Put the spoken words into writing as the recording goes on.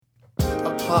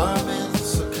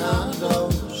Apartments, a condo,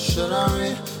 should I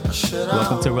rent or should I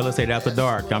Welcome to Real Estate After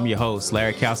Dark. I'm your host,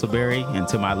 Larry Castleberry, and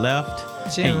to my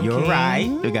left, June and you're King. right,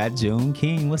 we got June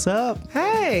King. What's up?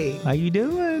 Hey. How you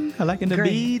doing? I liking the Great.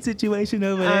 bead situation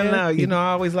over there. I know. You know,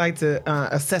 I always like to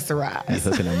accessorize. He's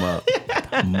hooking them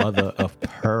up. Mother of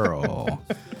pearl.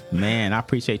 Man, I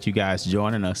appreciate you guys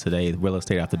joining us today, the Real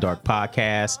Estate After Dark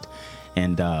podcast.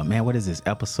 And man, what is this?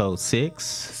 Episode 6?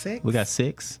 6? We got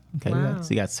 6. Okay, Wow.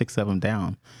 we got 6 of them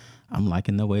down. I'm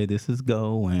liking the way this is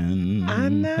going. I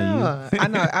know. I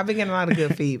know. I've been getting a lot of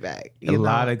good feedback. A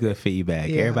lot of good feedback.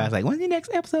 Yeah. Everybody's like, when's the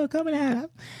next episode coming out?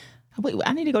 Wait,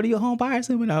 I need to go to your home buyer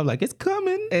seminar. I'm like, it's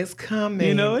coming. It's coming.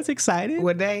 You know, it's exciting.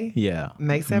 What day? Yeah.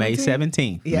 May 17th? May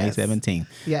 17th. Yes. May 17th.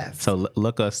 Yes. So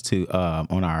look us to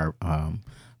on our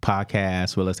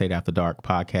podcast, Real Estate After Dark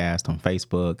podcast on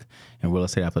Facebook and Real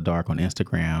Estate After Dark on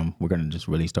Instagram. We're going to just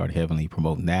really start heavily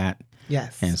promoting that.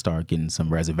 Yes. And start getting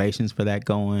some reservations for that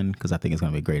going because I think it's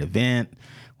going to be a great event.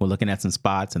 We're looking at some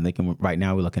spots and right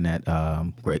now we're looking at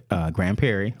Grand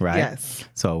Prairie, right? Yes.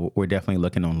 So we're definitely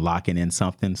looking on locking in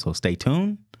something. So stay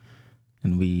tuned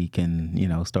and we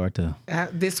can, start to.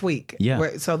 This week.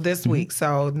 Yeah. So this week.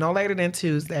 So no later than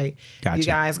Tuesday. Gotcha. You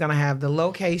guys going to have the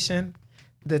location,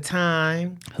 the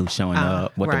time. Who's showing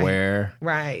up, what right. to wear.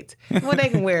 Right. Well, they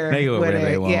can wear They can wear whatever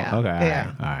they want. Yeah. Okay.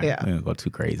 Yeah. All right. Yeah. We don't go too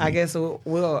crazy. I guess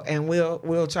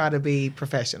we'll try to be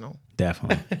professional.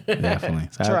 Definitely.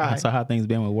 So Try. how things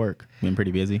been with work? Been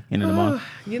pretty busy end of the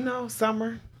month.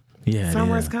 Summer. Yeah.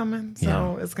 Summer is is coming,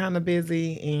 so it's kind of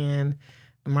busy and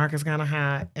the market's kind of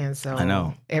hot, and so I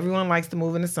know. everyone likes to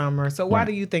move in the summer. So why Right.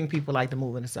 do you think people like to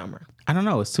move in the summer? I don't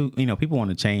know. It's too, people want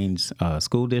to change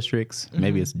school districts.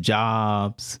 Maybe it's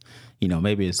jobs.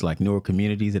 Maybe it's like newer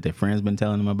communities that their friends been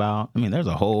telling them about. I mean, there's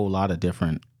a whole lot of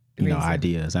different, Reason.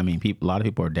 ideas. I mean, a lot of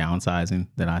people are downsizing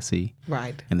that I see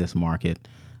Right. in this market.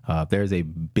 There's a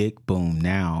big boom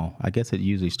now. I guess it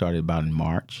usually started about in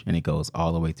March and it goes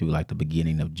all the way through like the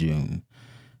beginning of June.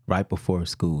 Right before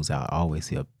school's out, I always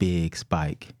see a big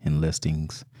spike in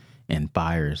listings and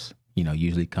buyers,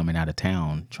 usually coming out of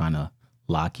town trying to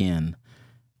lock in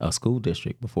a school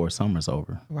district before summer's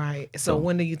over. Right. So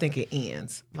when do you think it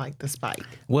ends? Like the spike?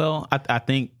 Well, I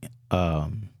think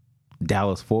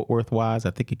Dallas Fort Worth wise,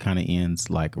 I think it kind of ends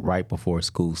like right before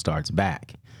school starts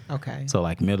back. Okay. So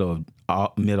like middle of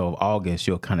August,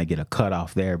 you'll kind of get a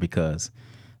cutoff there because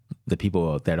the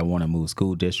people that want to move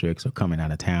school districts or coming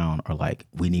out of town are like,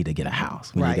 we need to get a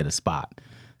house. We need to Right. get a spot.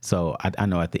 So I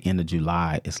know at the end of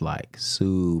July, it's like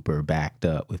super backed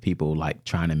up with people like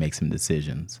trying to make some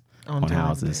decisions on doing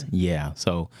houses. it. Yeah.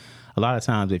 So a lot of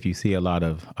times if you see a lot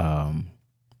of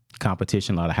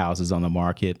competition, a lot of houses on the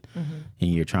market and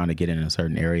you're trying to get in a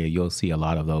certain area, you'll see a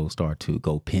lot of those start to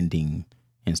go pending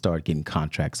and start getting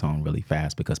contracts on really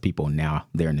fast because people now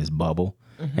they're in this bubble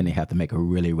and they have to make a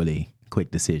really, really quick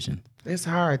decision. It's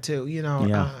hard too,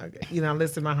 Yeah. I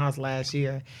listed my house last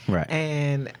year, Right.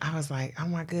 and I was like, oh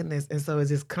my goodness, and so it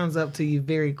just comes up to you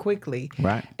very quickly,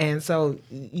 Right. And so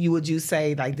would you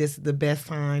say like this is the best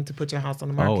time to put your house on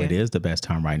the market? Oh, it is the best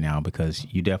time right now because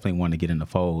you definitely want to get in the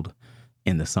fold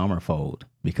in the summer fold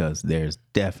because there's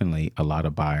definitely a lot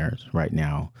of buyers right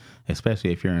now,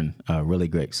 especially if you're in really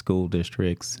great school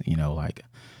districts, like,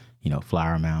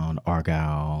 Flower Mound,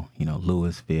 Argyle,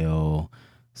 Louisville,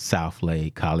 South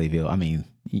Lake, Colleyville. I mean,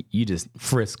 you just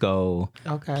Frisco,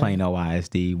 Okay. Plano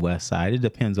ISD, West Side. It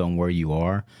depends on where you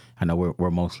are. I know we're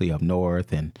mostly up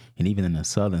north and even in the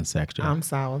southern sector. I'm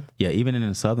south. Yeah, even in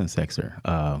the southern sector,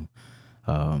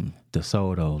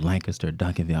 DeSoto, Lancaster,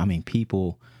 Duncanville. I mean,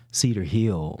 people, Cedar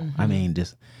Hill. I mean,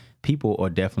 just people are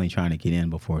definitely trying to get in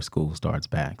before school starts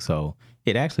back. So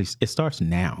it starts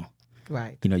now.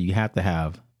 Right. You have to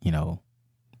have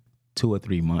 2 or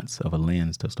 3 months of a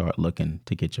lens to start looking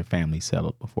to get your family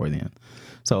settled before then.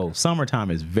 So summertime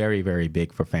is very, very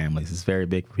big for families. It's very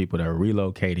big for people that are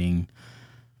relocating.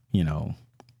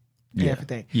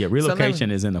 Everything. Yeah,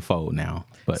 relocation is in the fold now.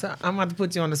 But So I'm about to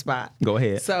put you on the spot. go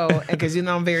ahead. So, because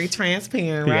I'm very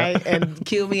transparent, Yeah. right? And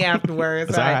kill me afterwards.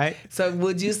 It's all right. So,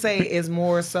 would you say it's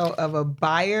more so of a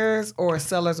buyer's or a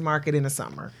seller's market in the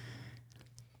summer?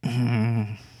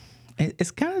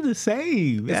 It's kind of the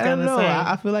same. I kinda don't the know. same.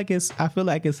 I feel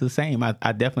like it's the same. I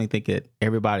definitely think that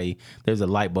there's a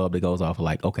light bulb that goes off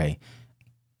like, okay,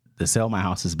 to sell my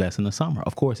house is best in the summer.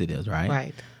 Of course it is, right?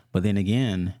 Right. But then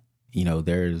again,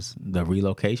 there's the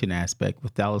relocation aspect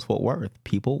with Dallas Fort Worth.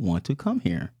 People want to come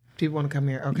here. People want to come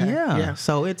here. Okay. Yeah.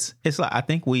 So it's like I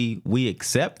think we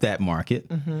accept that market,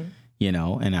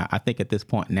 and I think at this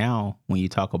point now, when you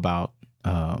talk about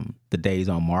the days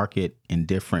on market in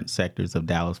different sectors of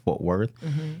Dallas Fort Worth,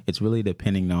 it's really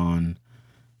depending on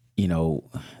you know,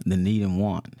 the need and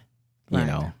want.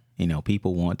 Right. You know,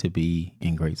 people want to be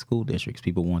in great school districts.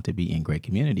 People want to be in great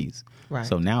communities. Right.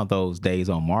 So now those days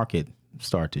on market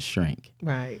start to shrink.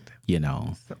 Right. You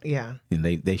know, Yeah. and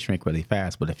they shrink really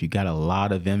fast. But if you got a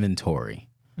lot of inventory,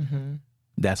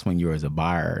 that's when you're as a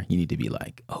buyer, you need to be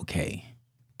like, okay,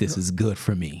 this is good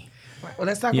for me. Right. Well,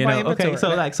 let's talk You about know,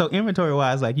 inventory. okay, so inventory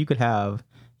wise, like you could have,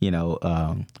 you know,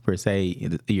 per se,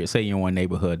 you're in one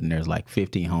neighborhood and there's like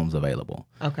 15 homes available.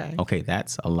 Okay. Okay,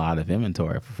 that's a lot of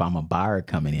inventory if I'm a buyer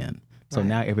coming in. So Right.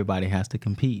 now everybody has to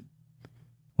compete.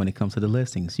 When it comes to the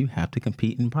listings, you have to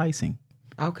compete in pricing.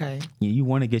 Okay. You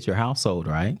want to get your house sold,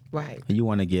 right? Right. You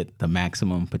want to get the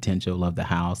maximum potential of the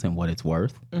house and what it's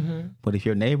worth. But if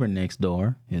your neighbor next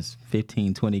door is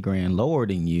 15, 20 grand lower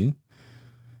than you,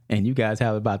 and you guys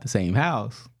have about the same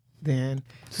house, Then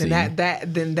See?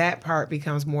 that part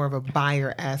becomes more of a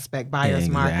buyer aspect, buyer's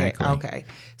market. Exactly. Okay.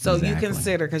 So you Exactly.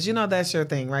 consider, because you know that's your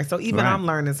thing, right? So even Right. I'm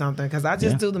learning something because I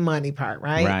just Yeah. do the money part,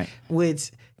 right? Right.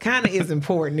 Which kind of is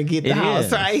important to get the it house,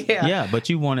 is. right? Yeah, but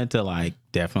you want it to like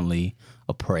definitely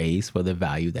appraise for the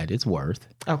value that it's worth.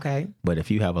 Okay. But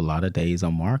if you have a lot of days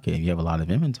on market, you have a lot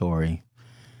of inventory,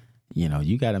 you know,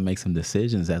 you got to make some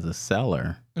decisions as a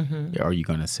seller. Are you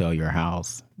going to sell your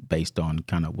house based on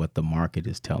kind of what the market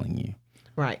is telling you?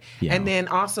 Right. Yeah. And then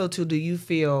also too, do you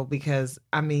feel, because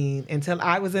I mean, until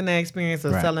I was in the experience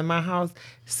of Right. selling my house,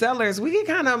 sellers, we get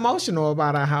kind of emotional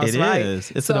about our house, It right?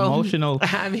 is. It's So, an emotional.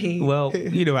 I mean, Well,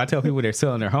 you know, I tell people they're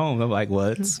selling their home. I'm like, well,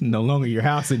 it's no longer your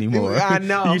house anymore. I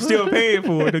know. You're still paying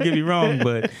for it. Don't get me wrong,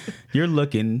 but you're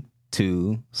looking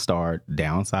to start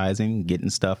downsizing, getting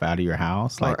stuff out of your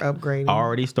house, Or upgrading.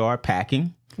 Already start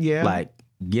packing. Yeah. Like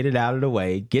get it out of the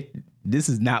way. This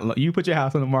is not. You put your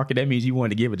house on the market. That means you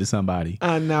want to give it to somebody.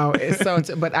 I know. It's so,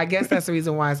 but I guess that's the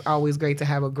reason why it's always great to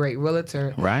have a great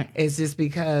realtor. Right. It's just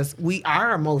because we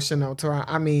are emotional to our,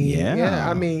 I mean, Yeah.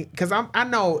 I mean, because I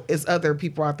know it's other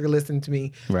people out there listening to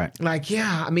me. Right. Like,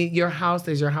 yeah, I mean, your house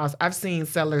is your house. I've seen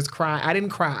sellers cry. I didn't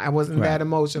cry. I wasn't Right. that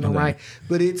emotional, Okay. right?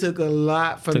 But it took a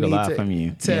lot for Took me a lot to, from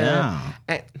you. to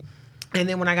Yeah. and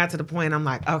then when I got to the point, I'm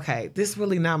like, okay, this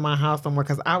really not my house no more,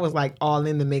 because I was like all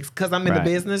in the mix, because I'm in the Right.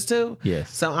 business too. Yes.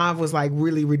 So I was like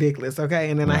really ridiculous, okay?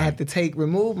 And then I had to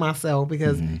remove myself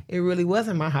because it really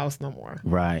wasn't my house no more.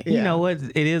 Right. Yeah. You know what?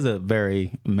 It is a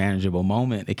very manageable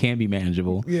moment. It can be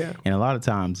manageable. Yeah. And a lot of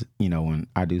times, you know, when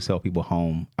I do sell people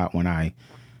home, when I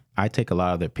take a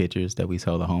lot of their pictures that we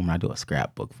sell the home and I do a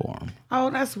scrapbook for them. Oh,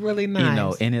 that's really nice. You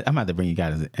know, and I'm about to bring you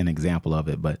guys an example of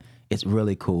it, but it's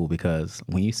really cool because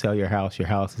when you sell your house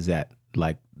is at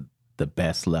like the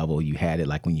best level you had it,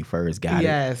 like when you first got it.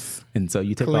 Yes. And so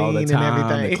you took all the Clean and time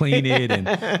to everything. clean it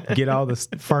and get all the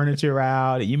furniture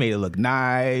out, and you made it look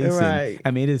nice. And, Right.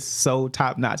 I mean, it is so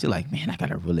top notch. You're like, man, I got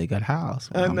a really good house.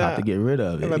 I'm about know. to get rid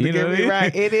of it. About to You know get what I me mean?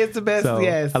 right. It is the best, So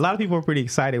yes. a lot of people are pretty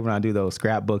excited when I do those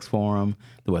scrapbooks for them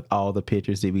with all the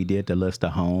pictures that we did to list a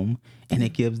home, and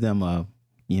it gives them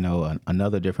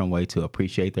another different way to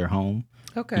appreciate their home.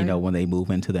 Okay. You know, when they move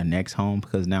into their next home,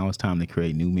 because now it's time to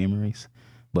create new memories.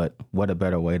 But what a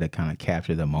better way to kind of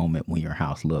capture the moment when your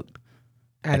house looked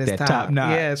At its that top notch,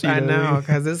 Yes, you I know what I know, mean?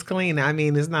 because it's clean. I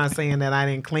mean, it's not saying that I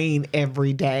didn't clean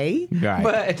every day. Right,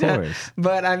 But, of course.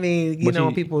 but I mean, you But know, you-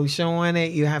 when people showing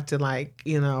it, you have to like,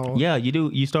 you know. Yeah, you do.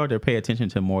 You start to pay attention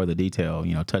to more of the detail,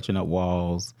 you know, touching up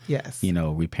walls, Yes. you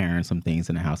know, repairing some things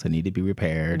in the house that need to be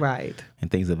repaired, Right. and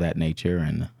things of that nature.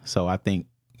 And so I think,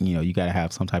 you know, you got to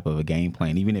have some type of a game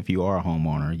plan. Even if you are a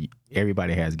homeowner,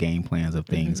 everybody has game plans of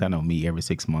things. Mm-hmm. I know me, every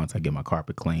 6 months I get my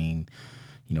carpet cleaned.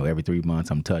 You know, every 3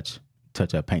 months I'm touch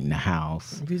up painting the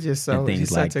house. You're just and so things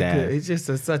you're like such a that. good. It's just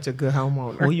such a good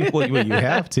homeowner. Well, you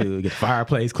have to get the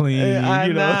fireplace clean. I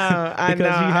you know, I know. because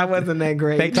you I have to- wasn't that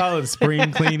great. They call it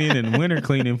spring cleaning and winter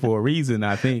cleaning for a reason,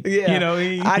 I think. Yeah, You know,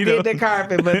 I you did know? the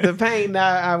carpet, but the paint,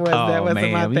 that Oh wasn't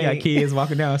man, my we thing. got kids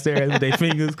walking downstairs with their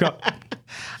fingers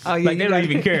Oh yeah, like they don't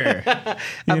even care. I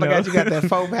you forgot know? you got that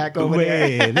faux pack over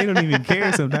there. Man, they don't even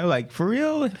care sometimes. Like, for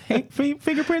real? Hey,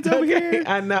 fingerprints over here?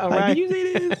 I know, Like, right? do you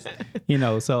see this? You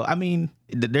know, so I mean,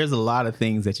 there's a lot of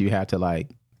things that you have to like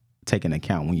take into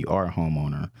account when you are a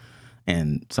homeowner.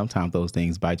 And sometimes those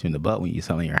things bite you in the butt when you're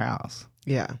selling your house.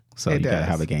 Yeah. So it you got to does.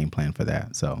 have a game plan for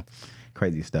that. So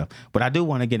crazy stuff. But I do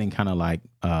want to get in kind of like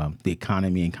the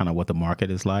economy and kind of what the market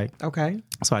is like. Okay.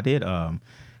 So I did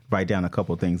write down a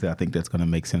couple of things that I think that's going to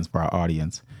make sense for our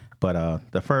audience. But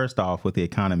the first off with the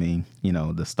economy, you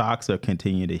know, the stocks are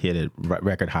continuing to hit at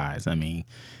record highs. I mean,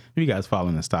 if you guys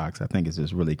following the stocks, I think it's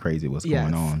just really crazy what's Yes.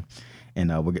 going on.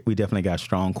 And we definitely got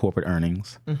strong corporate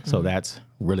earnings. So that's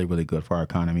really, really good for our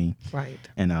economy. Right.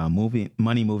 And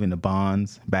money moving to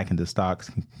bonds back into stocks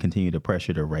continue to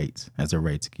pressure the rates as the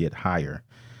rates get higher.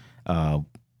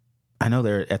 I know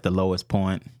they're at the lowest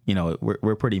point. You know,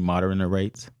 we're pretty moderate in the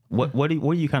rates. What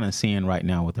are you kind of seeing right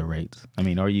now with the rates? I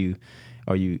mean, are you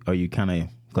kind of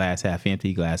glass half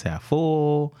empty, glass half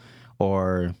full,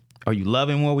 or are you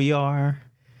loving where we are?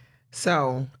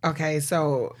 So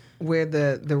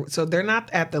we're so they're not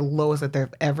at the lowest that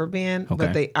they've ever been, Okay.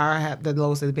 but they are at the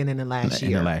lowest they've been in the last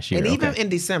year. And even okay. in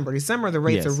December the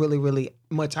rates Yes. are really, really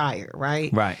much higher,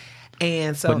 right? Right.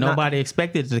 And so But nobody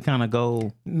expected it to kind of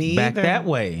go Me back either. that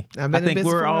way. I've been in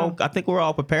business for a while. I think we're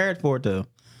all prepared for it to,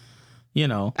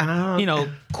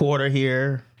 quarter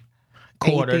here,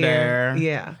 quarter Eighth here. there,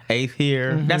 Yeah. eighth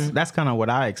here. That's kind of what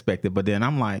I expected. But then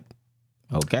I'm like,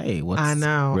 okay, what's really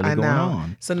going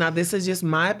on? So now this is just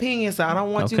my opinion. So I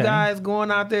don't want you Okay. guys going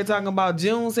out there talking about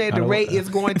June said the don't- rate is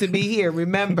going to be here.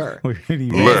 Remember. Let's This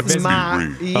is Let's be my-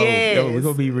 real. Yes. we're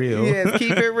gonna be real. Yes,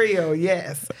 keep it real.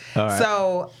 Yes. All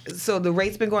right. So the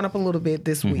rate's been going up a little bit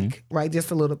this week, right? Just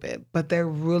a little bit, but they're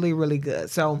really, really good.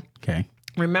 So Okay.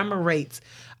 remember, rates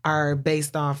are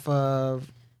based off of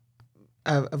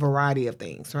a variety of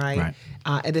things, right?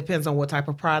 It depends on what type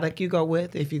of product you go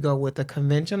with. If you go with the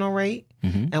conventional rate,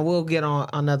 and we'll get on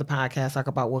another podcast talk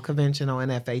about what conventional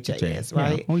and FHA is,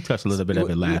 right? Yeah. We touched a little bit of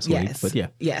it last week, but yeah.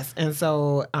 Yes. And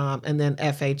so, and then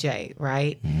FHA,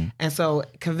 right? And so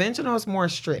conventional is more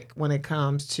strict when it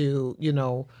comes to,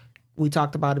 we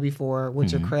talked about it before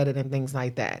with your credit and things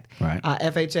like that. Right.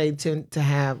 FHA tend to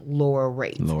have lower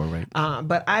rates. Lower rate.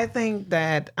 But I think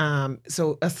that,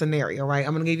 so a scenario, right?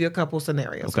 I'm going to give you a couple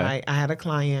scenarios, Okay. right? I had a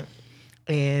client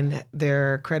and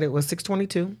their credit was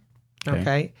 622,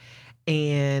 okay?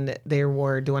 And they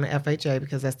were doing an FHA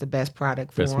because that's the best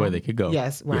product for That's them. where they could go.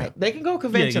 Yes, right. Yeah. They can go Yeah, you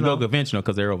conventional. can go conventional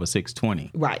because they're over 620.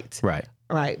 Right. Right.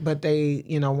 Right. But they,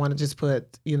 want to just put,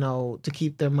 to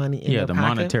keep their money in Yeah, their the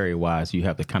pocket. monetary wise, you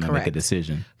have to kind of make a Correct.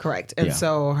 decision. Correct. And Yeah.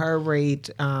 so her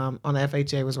rate on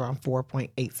FHA was around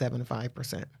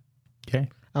 4.875%. Okay.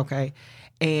 Okay.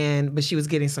 But she was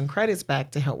getting some credits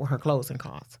back to help with her closing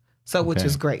costs. So, which Okay.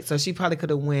 is great. So she probably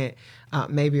could have went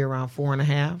maybe around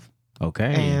 4.5.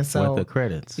 Okay. And so- what the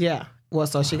credits? Yeah. Well,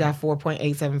 so she got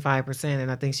 4.875%.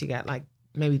 And I think she got like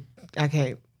maybe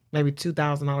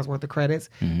 $2,000 worth of credits.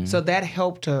 So that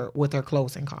helped her with her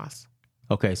closing costs.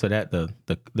 Okay, so that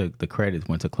the credits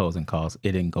went to closing costs.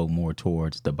 It didn't go more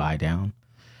towards the buy down.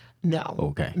 No.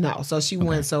 Okay. No. So she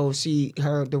went,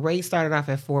 the rate started off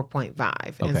at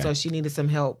 4.5. And Okay. so she needed some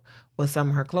help with some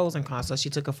of her closing costs. So she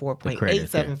took a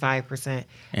 4.875%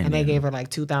 and they then gave her like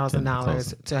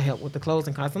 $2,000 to help with the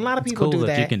closing costs. And a lot of people Cool do that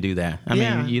that. you can do that. I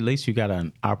Yeah. mean, at least you got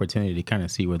an opportunity to kind of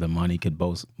see where the money could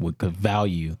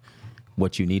value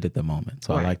what you need at the moment.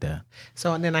 So I Right. like that.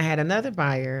 So and then I had another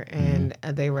buyer and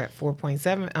they were at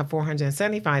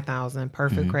 475,000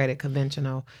 perfect credit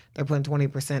conventional. They're putting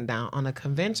 20% down. On a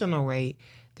conventional rate,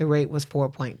 the rate was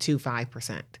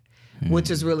 4.25%.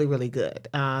 Which is really, really good.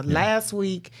 Last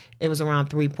week, it was around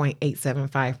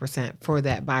 3.875% for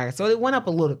that buyer. So it went up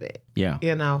a little bit, Yeah.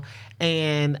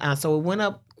 And so it went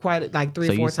up quite like 3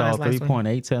 So or 4 you saw times last week.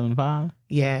 3.875?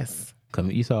 Yes,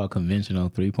 You saw a conventional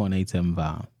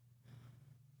 3.875.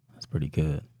 That's pretty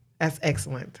good. that's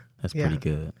excellent. That's Yeah. pretty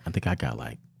good. I think I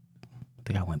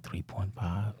went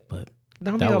 3.5, but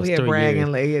Don't be that over was here 3 bragging, years.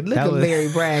 Larry. Look That at was- Larry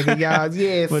bragging, y'all.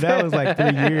 Yes. but that was like 3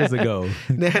 years ago.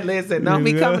 Now, listen, don't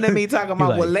be coming to me talking You're about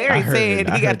like, what Larry I heard said.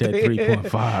 I He got heard that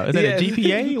 3.5. Is that Yes. a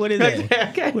GPA? What is that?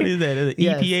 Okay. What is that? Is it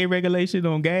Yes. EPA regulation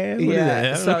on gas? What is Yeah.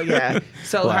 that? So yeah.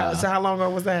 So Wow. how long ago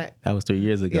was that? That was 3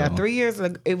 years ago. Yeah, 3 years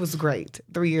ago. It was great.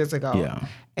 3 years ago. Yeah.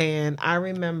 And I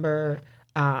remember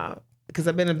because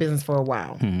I've been in business for a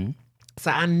while. Mhm. So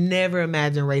I never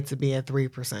imagined rates to be at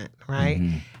 3%, right?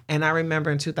 Mm-hmm. And I remember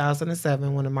in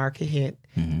 2007 when the market hit,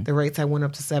 Mm-hmm. the rates had went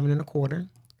up to 7.25%,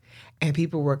 and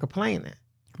people were complaining.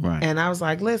 Right. And I was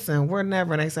like, listen, we're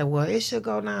never. And they said, well, it should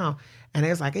go now. And they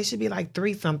was like, it should be like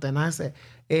 3 something. I said,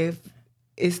 if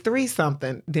it's 3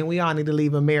 something, then we all need to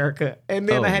leave America. And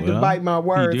then Oh, I had to well, bite my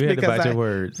words you do have to because bite your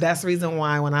words. that's the reason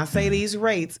why when I say these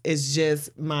rates, it's just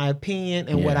my opinion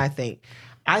and what Yeah. I think.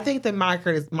 I think the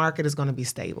market is going to be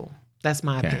stable. That's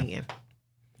my opinion.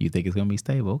 You think it's gonna be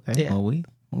stable? Okay. Yeah. Well, we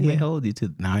may hold you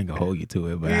to. Now I ain't gonna hold you to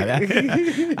it, but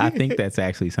I think that's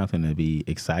actually something to be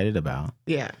excited about.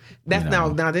 Yeah, that's You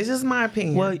know. now this is my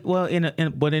opinion. Well, in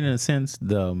a sense,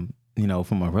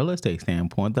 from a real estate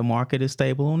standpoint, the market is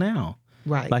stable now.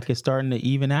 right, Like it's starting to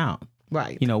even out.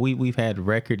 right, We've had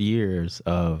record years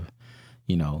of,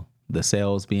 the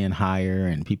sales being higher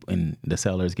and people and the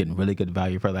sellers getting really good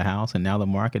value for the house, and now the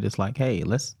market is like, hey,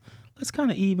 let's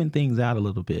kind of even things out a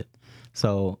little bit.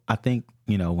 So I think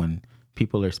when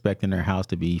people are expecting their house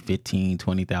to be $15,000,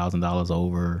 $20,000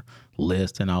 over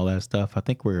list and all that stuff. I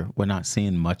think we're not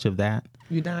seeing much of that.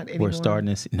 You're not anymore? We're starting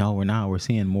to see, no, we're not. We're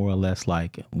seeing more or less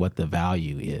like what the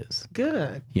value is.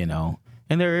 Good. You know,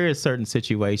 and there is certain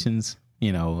situations,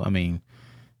 you know, I mean,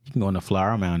 you can go in the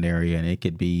Flower Mound area and it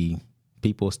could be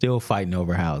people still fighting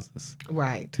over houses.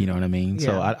 Right. You know what I mean? Yeah.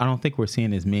 So I don't think we're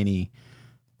seeing as many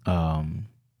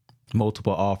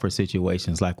multiple offer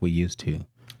situations like we used to.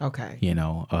 Okay. You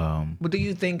know, But do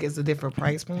you think it's a different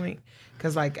price point?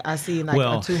 Because like I see like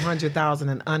a 200,000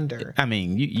 and under. I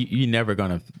mean, you're never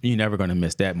gonna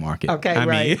miss that market. Okay, I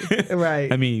right, mean,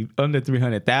 right. I mean, under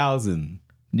 300,000,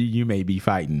 you may be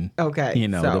fighting. Okay, you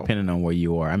know, so- depending on where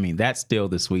you are. I mean, that's still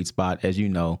the sweet spot, as you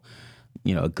know.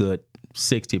 You know, a good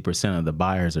 60% of the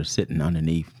buyers are sitting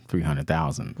underneath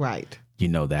 300,000. Right. You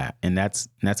know that, and that's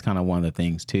kind of one of the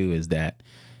things too. Is that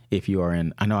if you are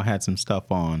in, I know I had some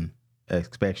stuff on.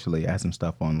 Especially, I had some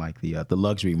stuff on like the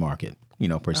luxury market, you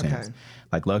know, percent. Okay.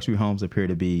 Like luxury homes appear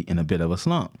to be in a bit of a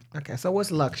slump. Okay. So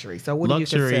what's luxury? So what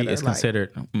Luxury do you consider? is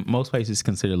considered, most places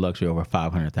consider luxury over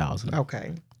 500,000.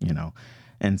 Okay. You know,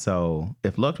 and so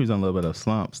if luxury is on a little bit of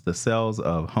slumps, the sales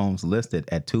of homes listed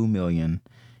at 2 million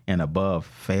and above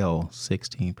fell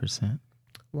 16%.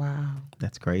 Wow.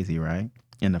 That's crazy, right?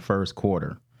 In the first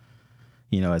quarter,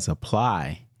 you know, as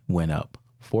supply went up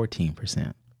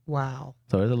 14%. Wow.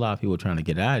 So there's a lot of people trying to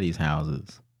get out of these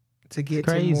houses. To get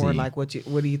to Crazy. more like what do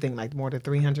you think, like more than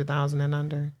 300,000 and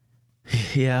under?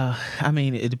 Yeah, I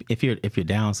mean, if you're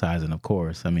downsizing, of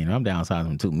course. I mean, I'm downsizing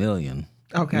from 2 million.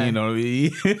 Okay. You know what I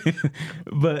mean?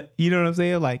 But you know what I'm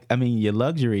saying? Like, I mean, your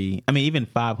luxury. I mean, even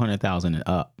 500,000 and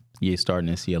up, you're starting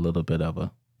to see a little bit of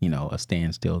a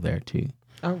standstill there too.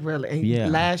 Oh, really? And Yeah.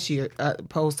 last year,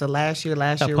 opposed to last year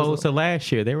Opposed to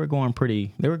last year, they were going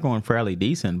fairly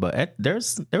decent. But there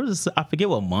was I forget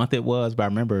what month it was, but I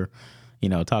remember, you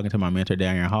know, talking to my mentor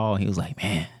Daniel Hall. He was like,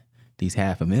 "Man, these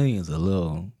 $500,000 is a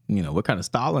little, you know, we're kind of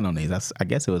stalling on these." I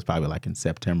guess it was probably like in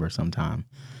September sometime,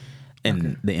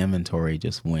 and the inventory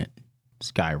just went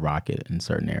skyrocket in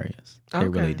certain areas. They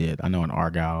really did. I know in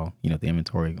Argyle, you know, the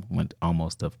inventory went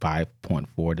almost to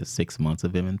 5.4 to 6 months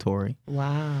of inventory.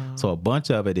 Wow. So a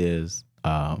bunch of it is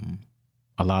a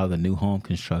lot of the new home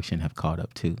construction have caught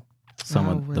up too. Some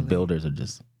of the really? builders are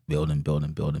just building.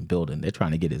 They're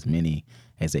trying to get as many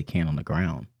as they can on the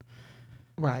ground.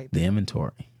 Right. The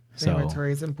inventory. The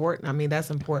inventory is important. I mean,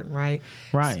 that's important, right?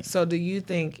 Right. So do you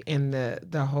think in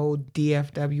the whole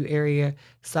DFW area,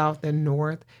 South and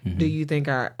North, do you think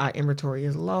our inventory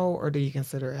is low or do you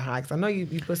consider it high? Because I know you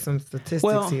put some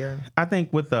statistics here. I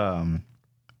think with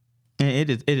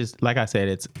it is like I said,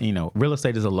 it's, you know, real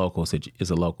estate is a local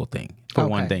thing. For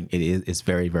one thing, it's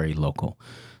very, very local.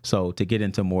 So to get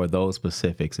into more of those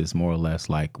specifics is more or less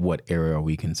like what area are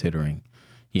we considering,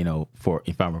 you know, for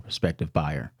if I'm a prospective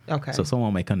buyer. Okay. So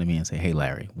someone may come to me and say, "Hey,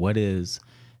 Larry, what is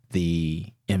the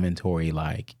inventory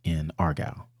like in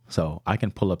Argyle?" So I can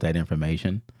pull up that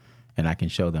information and I can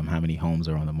show them how many homes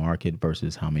are on the market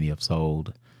versus how many have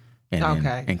sold,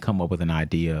 and come up with an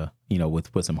idea, you know, with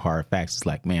some hard facts. It's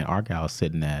like, man, Argyle's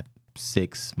sitting at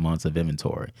 6 months of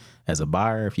inventory. As a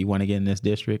buyer, if you want to get in this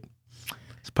district,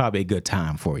 it's probably a good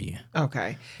time for you.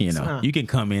 Okay. You know, you can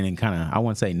come in and kind of, I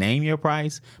wouldn't say name your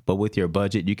price, but with your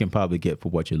budget, you can probably get for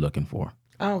what you're looking for.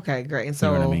 Okay, great. And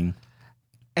so, You know what I mean?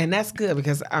 and that's good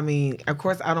because, I mean, of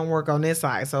course, I don't work on this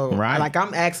side. So, Right. like,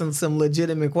 I'm asking some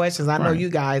legitimate questions. I know Right. you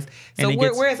guys. So, And it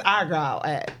gets- where's Argyle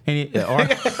at? And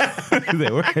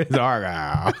where's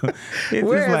Argyle?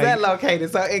 Where is that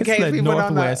located? So, in It's case like people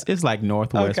northwest. don't It's like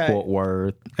northwest Okay. Fort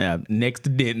Worth, next to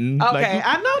Denton. know. like, Okay,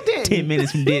 I know Denton. 10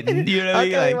 minutes from Denton. You know what I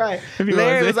mean? Okay, Like, right. if you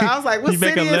Larry wanna say- I was like, what you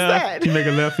make city a is left, that? You make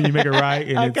a left and you make a right,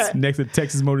 and it's Okay. next to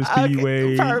Texas Motor Okay,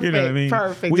 Speedway. You know what I mean?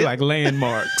 perfect. We like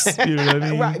landmarks. You know what I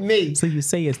mean? Right, me. So you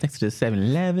say it's next to the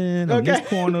 7-Eleven on this Okay.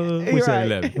 corner. Which Right.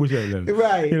 7-Eleven? Which 7-Eleven?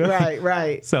 Right, You know?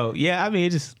 right. So yeah, I mean,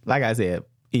 it just like I said,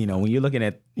 you know, when you're looking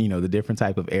at, you know, the different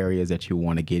type of areas that you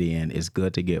want to get in, it's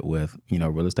good to get with, you know,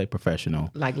 a real estate professional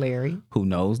Like Larry. who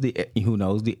knows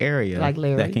the area Like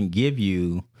Larry. that can give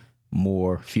you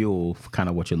more fuel for kind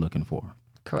of what you're looking for.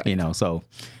 Correct. You know, so,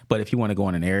 but if you want to go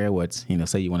in an area where it's, you know,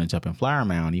 say you want to jump in Flower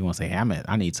Mound, you want to say, hey,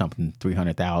 I need something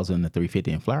 300,000 to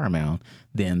 350 in Flower Mound,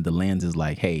 then the lens is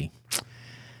like, hey,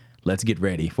 let's get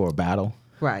ready for a battle.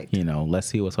 Right. You know, let's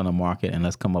see what's on the market and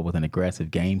let's come up with an aggressive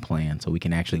game plan so we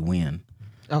can actually win.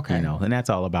 Okay. You know, and that's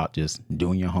all about just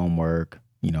doing your homework,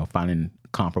 you know, finding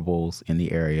comparables in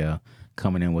the area,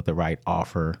 coming in with the right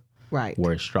offer Right.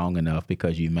 where it's strong enough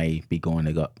because you may be going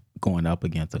up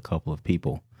against a couple of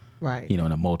people, Right. you know,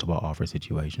 in a multiple offer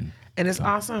situation. And it's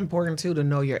also important too to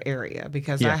know your area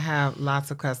because Yeah. I have lots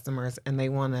of customers and they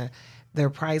want to, their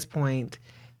price point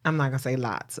I'm not gonna say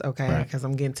lots, okay? Right. Because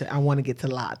I want to get to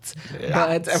lots.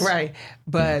 But right.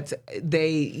 But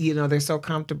they, they're so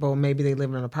comfortable. Maybe they live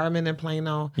in an apartment in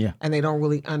Plano, Yeah. and they don't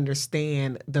really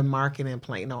understand the market in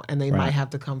Plano, and they might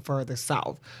have to come further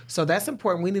south. So that's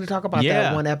important. We need to talk about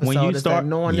that one episode. When you is start that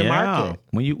knowing the market.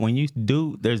 when you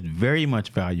do, there's very much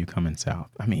value coming south.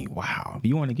 I mean, wow! If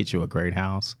you want to get you a great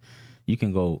house, you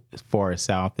can go as far as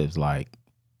south as like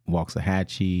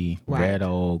Waxahachie, Red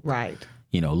Oak, right?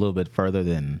 A little bit further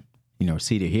than,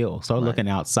 Cedar Hill. Start looking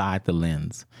outside the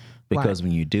lens, because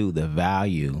when you do, the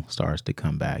value starts to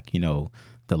come back.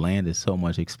 The land is so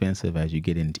much expensive as you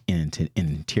get into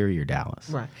interior Dallas.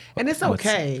 Right. And it's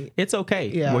okay. It's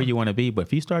okay where you want to be. But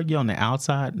if you start getting on the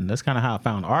outside, and that's kind of how I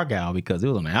found Argyle, because it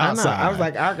was on the outside. I was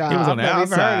like, Argyle. It was on the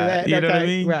outside. Heard of that. You know what I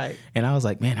mean? Right. And I was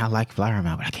like, man, I like Flower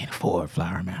Mound, but I can't afford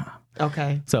Flower Mound.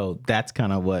 Okay. So that's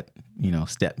kind of what,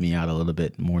 stepped me out a little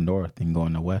bit more north and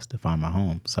going to west to find my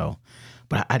home. So,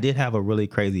 but I did have a really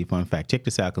crazy fun fact. Check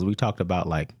this out, because we talked about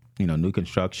like, new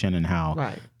construction and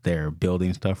how they're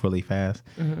building stuff really fast.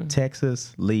 Mm-hmm.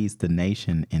 Texas leads the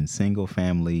nation in single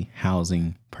family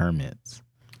housing permits.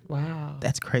 Wow.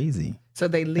 That's crazy. So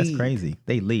they lead. That's crazy.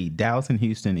 They lead. Dallas and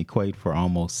Houston equate for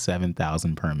almost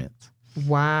 7,000 permits.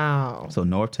 Wow. So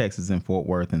North Texas and Fort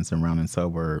Worth and surrounding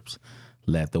suburbs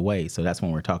led the way. So that's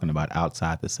when we're talking about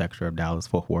outside the sector of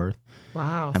Dallas-Fort Worth.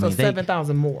 Wow. So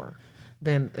 7,000 more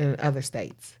than in other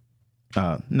states.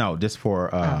 No, just for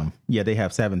they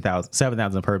have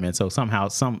 7,000 permits. So somehow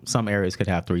some areas could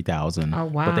have 3,000. Oh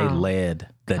wow! But they led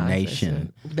the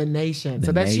nation. The nation.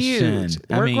 So that's huge.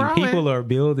 We're growing. People are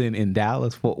building in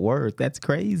Dallas-Fort Worth. That's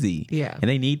crazy. Yeah. And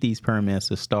they need these permits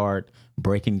to start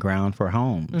breaking ground for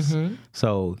homes. Mm-hmm.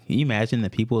 So can you imagine the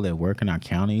people that work in our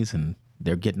counties and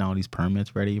they're getting all these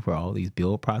permits ready for all these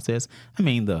build process? I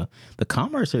mean, the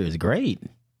commerce here is great.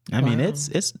 I mean,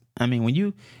 it's. I mean,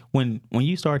 when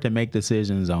you start to make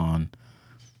decisions on,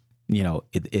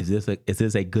 is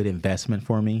this a good investment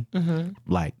for me? Mm-hmm.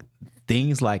 Like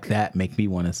things like that make me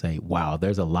want to say, wow,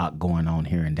 there's a lot going on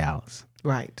here in Dallas.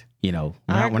 Right.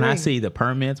 When I see the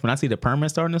permits,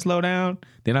 starting to slow down,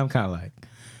 then I'm kind of like,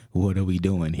 what are we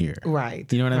doing here?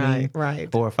 Right. You know what I mean?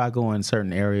 Right. Or if I go in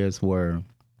certain areas where,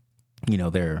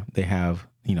 they have,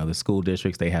 the school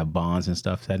districts, they have bonds and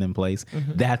stuff set in place.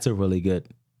 Mm-hmm. That's a really good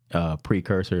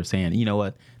precursor of saying, you know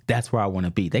what, that's where I want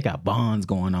to be. They got bonds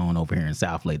going on over here in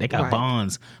South Lake. They got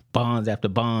bonds after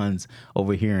bonds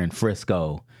over here in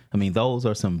Frisco. I mean, those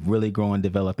are some really growing,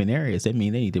 developing areas. That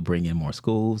mean they need to bring in more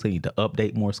schools. They need to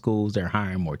update more schools. They're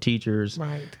hiring more teachers.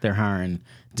 Right. They're hiring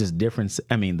just different.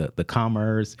 I mean, the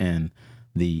commerce and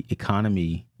the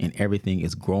economy and everything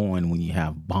is growing when you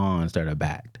have bonds that are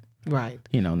backed. Right.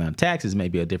 Now taxes may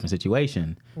be a different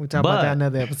situation. We'll talk about that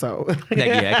another episode.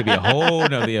 That could be a whole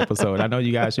nother episode. I know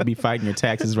you guys should be fighting your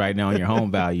taxes right now on your home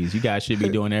values. You guys should be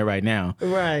doing that right now.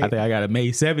 Right. I think I got a May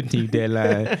 17th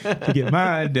deadline to get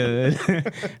mine done.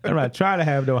 I'm not trying to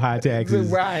have no high taxes.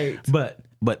 Right. But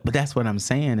that's what I'm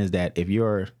saying is that if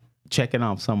you're checking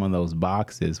off some of those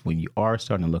boxes when you are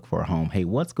starting to look for a home, hey,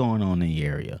 what's going on in the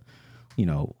area?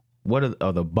 What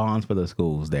are the bonds for the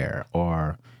schools there?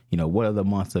 Or what are the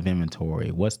months of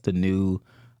inventory? What's the new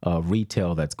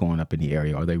retail that's going up in the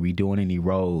area? Are they redoing any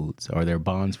roads? Are there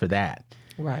bonds for that?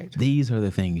 Right. These are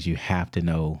the things you have to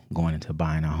know going into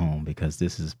buying a home, because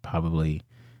this is probably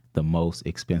the most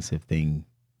expensive thing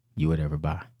you would ever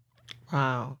buy.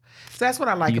 Wow. So that's what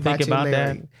I like about you,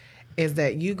 Larry, is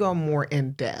that you go more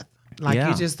in depth. Like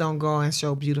you just don't go and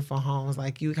show beautiful homes.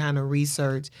 Like you kind of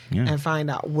research and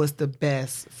find out what's the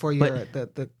best for your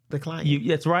the client.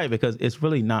 That's right, because it's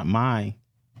really not my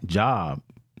job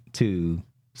to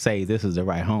say this is the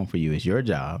right home for you. It's your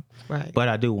job. Right. But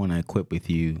I do want to equip with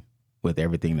you with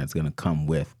everything that's going to come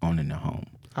with owning a home.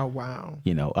 Oh, wow.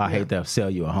 I hate to sell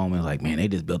you a home and like, man, they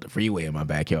just built a freeway in my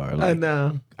backyard. Like,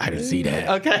 no. I didn't see that.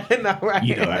 Okay, no, right.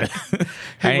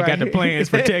 I ain't got the plans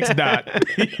for TxDOT.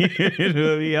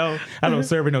 I don't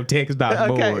serve in no TxDOT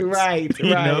boards. Okay,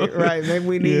 right. Maybe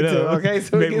we need to. Okay,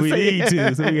 so maybe we need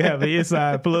to. So we have an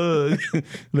inside plug. Let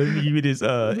me give you this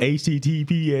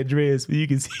HTTP address so you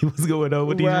can see what's going on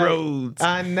with these roads.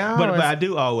 I know. But I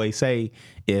do always say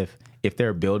if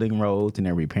they're building roads and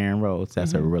they're repairing roads,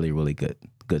 that's a really, really good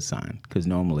sign, because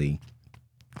normally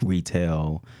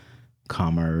retail,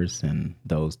 commerce, and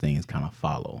those things kind of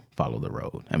follow the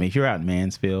road. I mean, if you're out in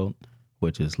Mansfield,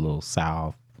 which is a little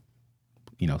south,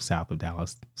 south of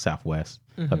Dallas, southwest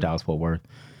of Dallas-Fort Worth,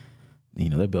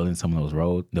 they're building some of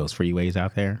those freeways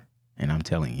out there, and I'm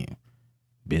telling you,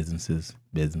 businesses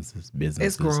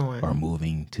it's growing. are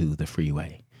moving to the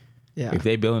freeway. Yeah. If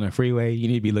they building a freeway, you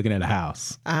need to be looking at a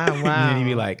house. Ah, wow. You need to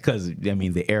be like, because I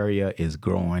mean, the area is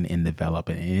growing and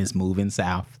developing, and it's moving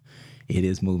south. It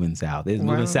is moving south. It's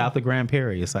moving south of Grand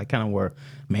Prairie. It's like kind of where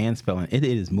Mansfield. It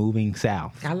is moving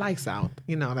south. I like South.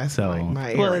 That's So, like my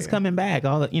area. well, it's coming back.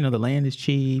 All the, the land is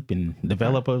cheap, and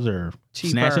developers are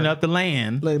snatching up the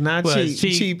land. Look, not Well,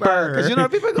 cheap, cheaper. Because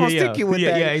people are gonna stick you with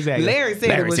that. Yeah, exactly. Larry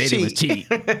said it was cheap.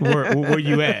 Where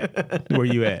you at? Where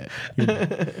you at?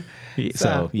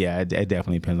 So yeah, it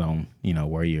definitely depends on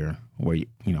where you're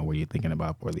thinking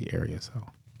about for the area. So,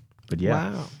 but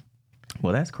yeah, Wow.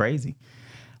 Well, that's crazy.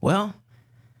 Well,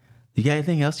 you got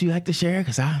anything else you'd like to share?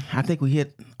 Because I think we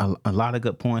hit a lot of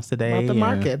good points today. About the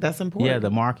market, that's important. Yeah,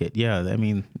 the market. Yeah, I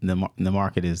mean, the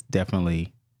market is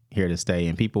definitely here to stay.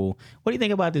 And people, what do you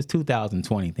think about this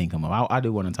 2020 thing coming up? I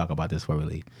do want to talk about this before we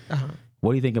leave.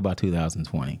 What do you think about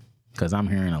 2020? Because I'm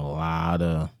hearing a lot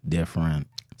of different.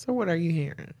 So what are you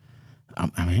hearing?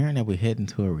 I'm hearing that we're heading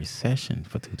to a recession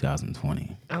for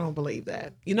 2020. I don't believe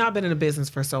that. I've been in the business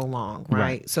for so long,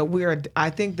 right? So I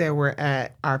think that we're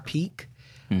at our peak.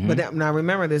 But now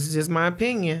remember, this is just my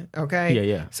opinion, okay?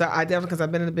 Yeah. So I definitely, because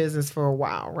I've been in the business for a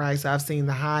while, right? So I've seen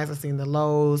the highs, I've seen the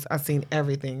lows, I've seen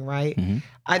everything, right?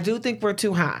 I do think we're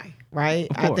too high, right?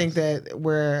 I think that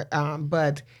we're,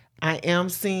 but I am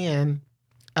seeing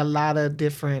a lot of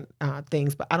different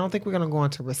things, but I don't think we're going to go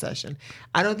into recession.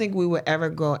 I don't think we would ever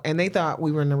go, and they thought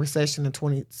we were in a recession in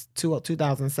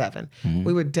 2007.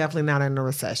 We were definitely not in a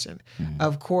recession.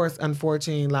 Of course,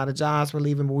 unfortunately, a lot of jobs were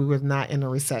leaving, but we were not in a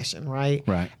recession, right?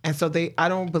 Right. And so I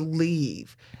don't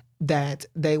believe that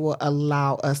they will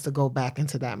allow us to go back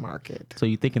into that market. So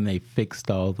you thinking they fixed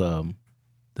all the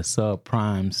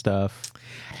subprime stuff?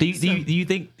 Do you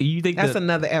think that's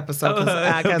another episode?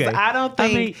 Because okay. I don't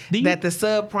think that the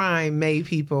subprime made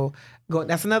people go.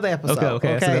 That's another episode.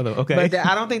 Okay. That's another, okay. But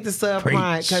I don't think the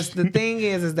subprime, because the thing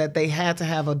is that they had to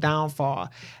have a downfall,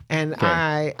 and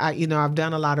I I've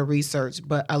done a lot of research,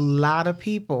 but a lot of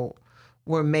people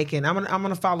were making. I'm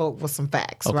gonna follow up with some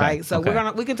facts, right? So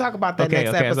we can talk about that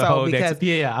next episode because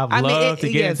I'd love to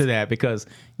get into that, because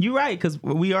you're right, because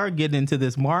we are getting into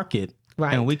this market.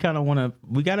 Right. And we kind of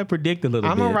we got to predict a little bit.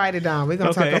 I'm gonna write it down. We're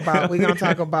gonna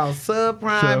talk about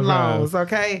subprime loans.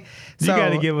 Okay. So you got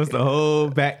to give us the whole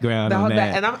background on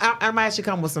that. And I'm actually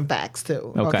come with some facts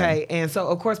too. Okay. And so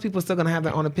of course people are still gonna have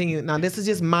their own opinion. Now this is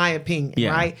just my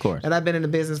opinion, right? Of course. And I've been in the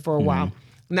business for a while.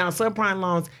 Now, subprime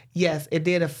loans, yes, it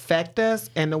did affect us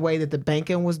and the way that the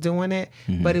banking was doing it,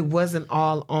 but it wasn't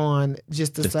all on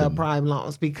just the subprime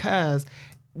loans, because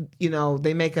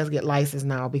they make us get licensed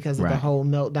now because of the whole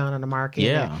meltdown in the market.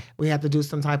 Yeah. We have to do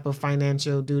some type of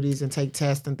financial duties and take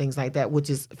tests and things like that, which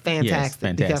is fantastic. Yes,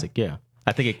 fantastic, yeah.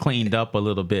 I think it cleaned up a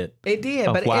little bit. It did,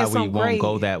 but why it's we won't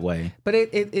go that way. But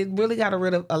it really got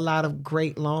rid of a lot of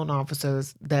great loan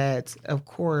officers that, of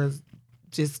course,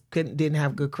 just didn't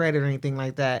have good credit or anything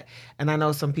like that. And I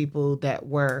know some people that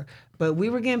were, but we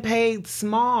were getting paid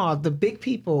small. The big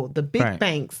people, the big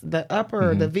banks, the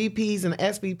upper, the VPs and the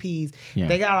SVPs,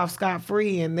 they got off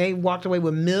scot-free and they walked away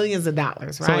with millions of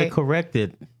dollars, right? So it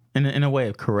corrected, in a way,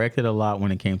 it corrected a lot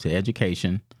when it came to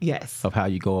education. Yes. Of how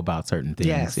you go about certain things.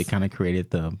 Yes. It kind of created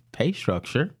the pay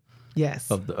structure. Yes.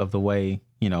 Of the way,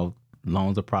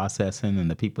 loans are processing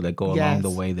and the people that go along the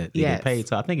way that they get paid.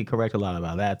 So I think it corrected a lot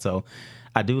about that. So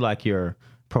I do like your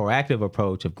proactive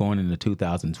approach of going into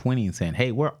 2020 and saying,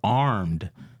 hey, we're armed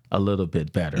a little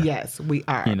bit better. Yes, we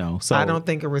are. So I don't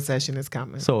think a recession is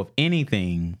coming. So if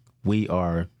anything, we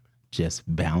are just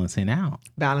balancing out.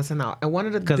 And one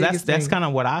of the biggest that's kind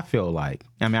of what I feel like.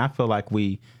 I mean, I feel like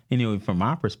we, from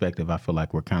my perspective, I feel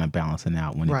like we're kind of balancing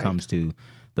out when it comes to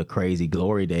the crazy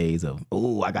glory days of,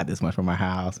 I got this much for my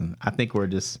house. And I think we're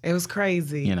just... It was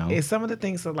crazy. It's some of the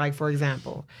things that, like, for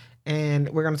example, and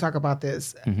we're going to talk about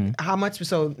this, how much...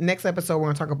 So next episode, we're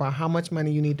going to talk about how much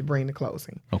money you need to bring to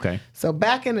closing. Okay. So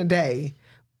back in the day,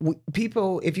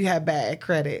 people, if you had bad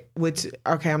credit, which,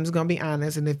 okay, I'm just going to be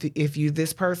honest, and if you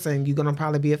this person, you're going to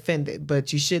probably be offended,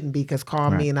 but you shouldn't be, because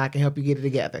call me and I can help you get it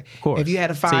together. Of course. If you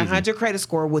had a 500 credit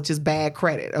score, which is bad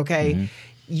credit, okay,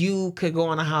 you could go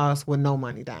on a house with no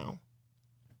money down.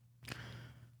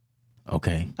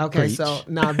 Okay. Preach. So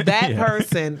now that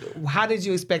person, how did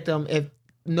you expect them if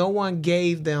no one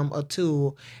gave them a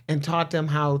tool and taught them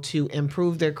how to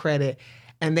improve their credit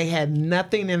and they had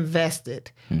nothing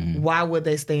invested? Why would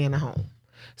they stay in a home?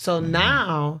 So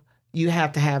now you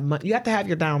have to have money. You have to have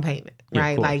your down payment,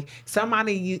 right? Like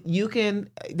somebody,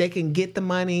 they can get the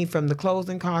money from the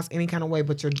closing costs any kind of way,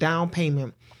 but your down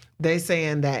payment, they're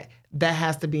saying that that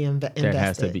has to be invested. That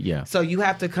has to be, yeah. So you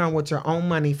have to come with your own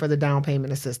money for the down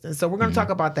payment assistance. So we're going to talk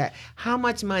about that. How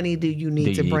much money do you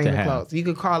need to bring the clothes? You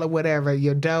could call it whatever,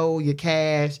 your dough, your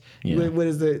cash. Yeah. What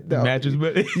is it? Mattress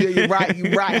money. You're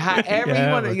right. However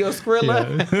you want it, your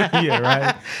Skrilla. Yeah,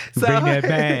 right. So, bring that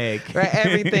bag. Right,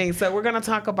 everything. So we're going to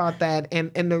talk about that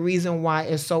and the reason why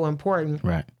it's so important.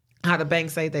 Right. How the bank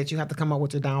say that you have to come up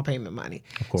with your down payment money.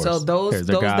 Of course. So those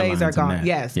days are gone.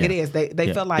 Yes, yeah. it is.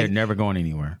 They feel like they're never going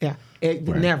anywhere. Yeah,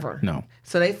 never. No.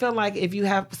 So they feel like if you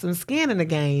have some skin in the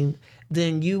game,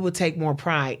 then you will take more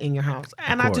pride in your house.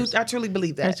 And I truly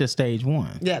believe that. That's just stage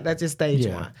one. Yeah, that's just stage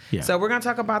one. Yeah. So we're gonna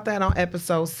talk about that on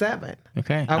episode 7.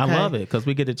 Okay. I love it because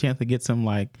we get a chance to get some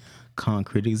like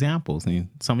concrete examples. And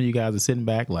some of you guys are sitting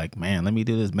back like, man, let me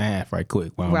do this math right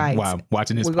quick while I'm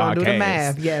watching this podcast. We're going to do the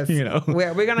math, yes. You know,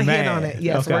 we're going to hit on it.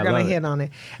 Yes, okay, we're going to hit on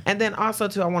it. And then also,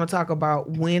 too, I want to talk about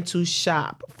when to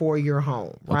shop for your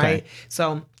home, right? Okay.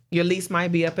 So your lease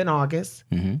might be up in August.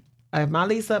 Mm-hmm. If my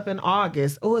lease up in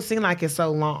August, it seems like it's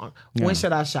so long. Yeah. When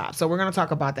should I shop? So we're going to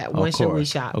talk about that. When should we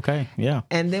shop? Okay, yeah.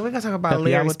 And then we're going to talk about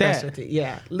Larry's specialty.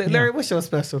 Yeah. Larry, what's your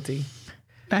specialty?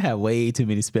 I have way too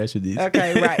many specialties.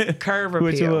 Okay, right. Curb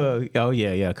appeal.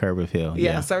 Curb appeal.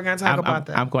 Yeah, so we're going to talk about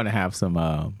that. I'm going to have some,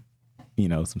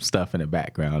 some stuff in the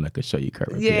background that could show you curb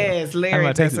appeal. Yes, Larry.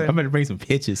 I'm going to bring some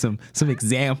pictures, some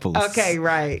examples. Okay,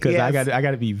 right. Because I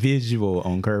got to be visual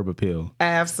on curb appeal.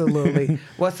 Absolutely.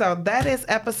 Well, so that is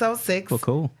episode 6. Well,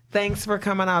 cool. Thanks for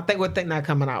coming out. Not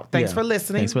coming out. Thanks for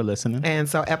listening. Thanks for listening. And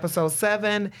so episode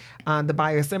 7, the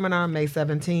buyer seminar, May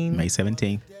 17th. May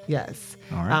 17th. Yes.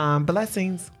 All right.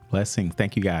 Blessings. Blessings.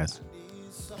 Thank you, guys.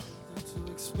 Something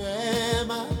to expand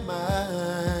my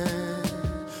mind.